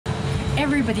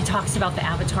Everybody talks about the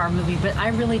Avatar movie, but I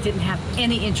really didn't have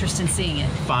any interest in seeing it.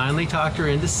 Finally talked her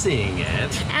into seeing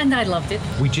it. And I loved it.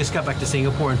 We just got back to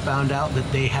Singapore and found out that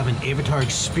they have an Avatar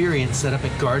experience set up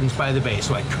at Gardens by the Bay,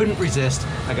 so I couldn't resist.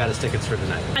 I got us tickets for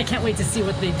tonight. I can't wait to see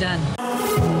what they've done.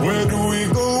 Where do we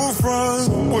go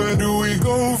from? Where do we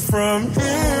go from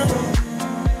here?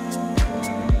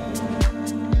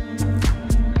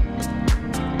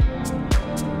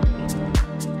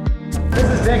 This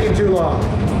is taking too long.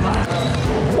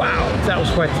 Wow, that was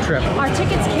quite the trip. Our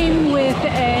tickets came with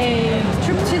a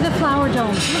trip to the Flower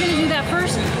Dome. So we're going to do that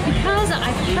first because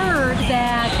I've heard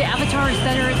that the Avatar is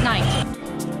better at night.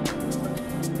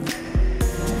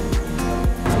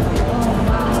 Oh,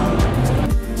 wow.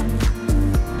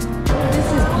 This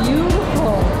is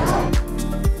beautiful.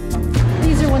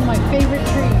 These are one of my favorite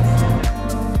trees.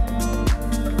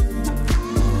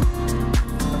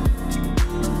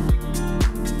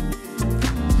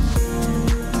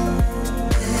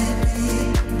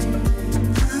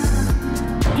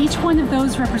 Each one of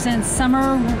those represents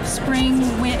summer, spring,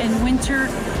 and winter.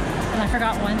 And I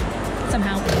forgot one,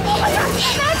 somehow. Oh my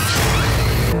gosh,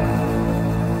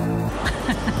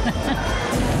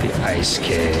 The ice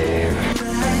cave.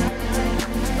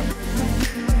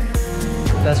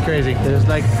 That's crazy. There's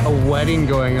like a wedding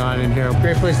going on in here.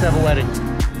 Great place to have a wedding.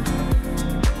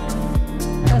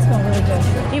 That's going really good.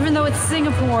 Even though it's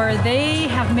Singapore, they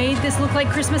have made this look like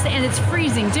Christmas, and it's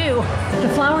freezing too. The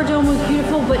Flower Dome was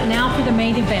beautiful, but now for the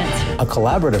main event. A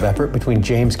collaborative effort between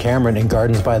James Cameron and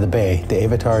Gardens by the Bay, the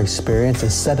Avatar experience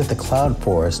is set at the Cloud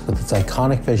Forest with its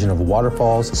iconic vision of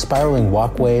waterfalls, spiraling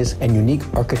walkways, and unique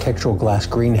architectural glass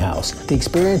greenhouse. The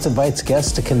experience invites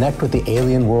guests to connect with the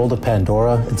alien world of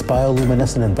Pandora, its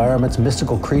bioluminescent environments,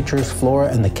 mystical creatures, flora,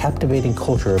 and the captivating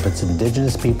culture of its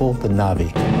indigenous people, the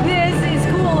Na'vi. This is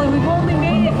cool, and we've only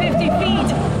made it 50 feet.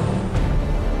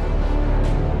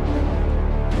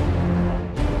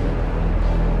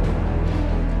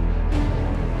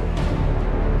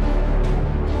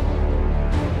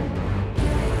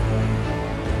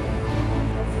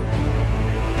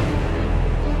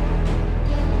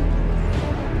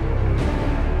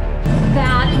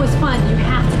 That was fun. You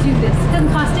have to do this. It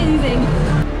doesn't cost anything.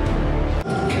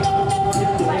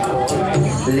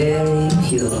 Very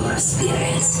pure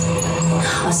spirits.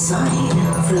 A sign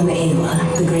from Awa,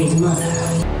 the Great Mother.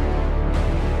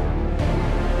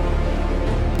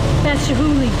 That's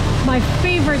Shahuli, my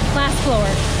favorite glass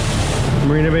blower.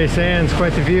 Marina Bay Sands,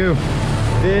 quite the view.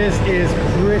 This is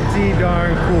pretty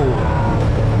darn cool.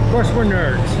 Of course, we're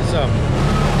nerds, so.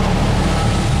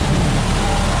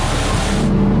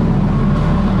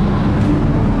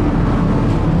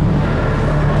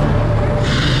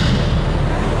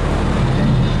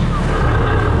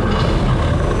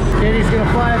 Kattie's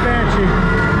gonna fly a Banshee.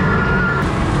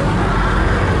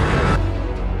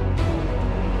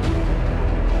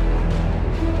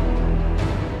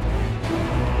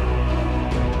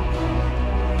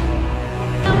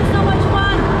 That was so much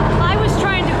fun. I was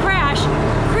trying to crash.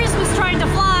 Chris was trying to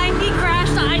fly. He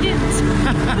crashed. I didn't.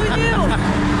 Who knew?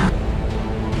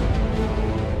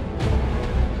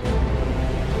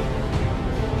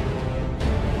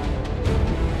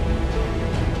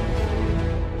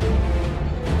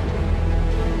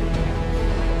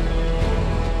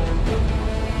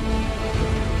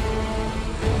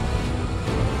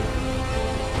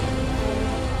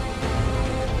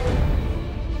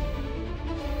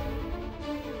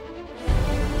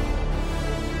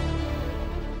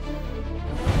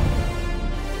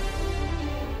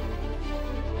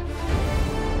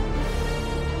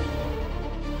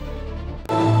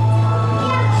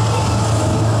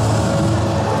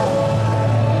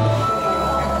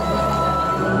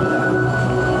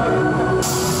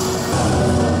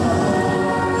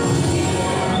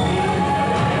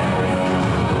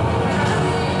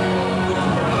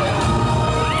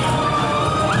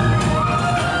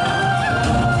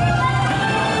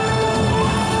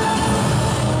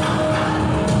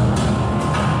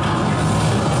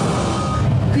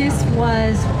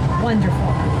 Was wonderful.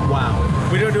 Wow.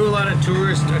 We don't do a lot of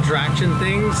tourist attraction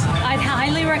things. I'd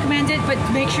highly recommend it, but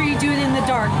make sure you do it in the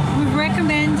dark. We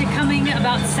recommend coming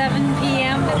about 7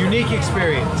 p.m. Unique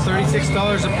experience. $36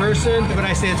 a person, but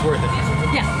I say it's worth it.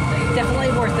 Yeah,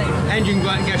 definitely worth it. And you can go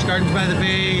out and catch Gardens by the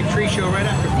Bay tree show right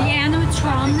after. The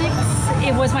animatronics,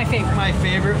 it was my favorite. My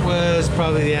favorite was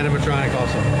probably the animatronic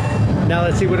also. Now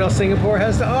let's see what else Singapore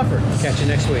has to offer. Catch you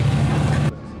next week.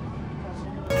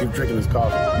 Keep drinking this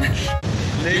coffee.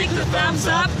 Leave the thumbs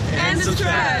up and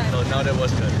subscribe. Oh, no, that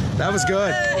was good. That was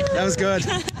good. That was good.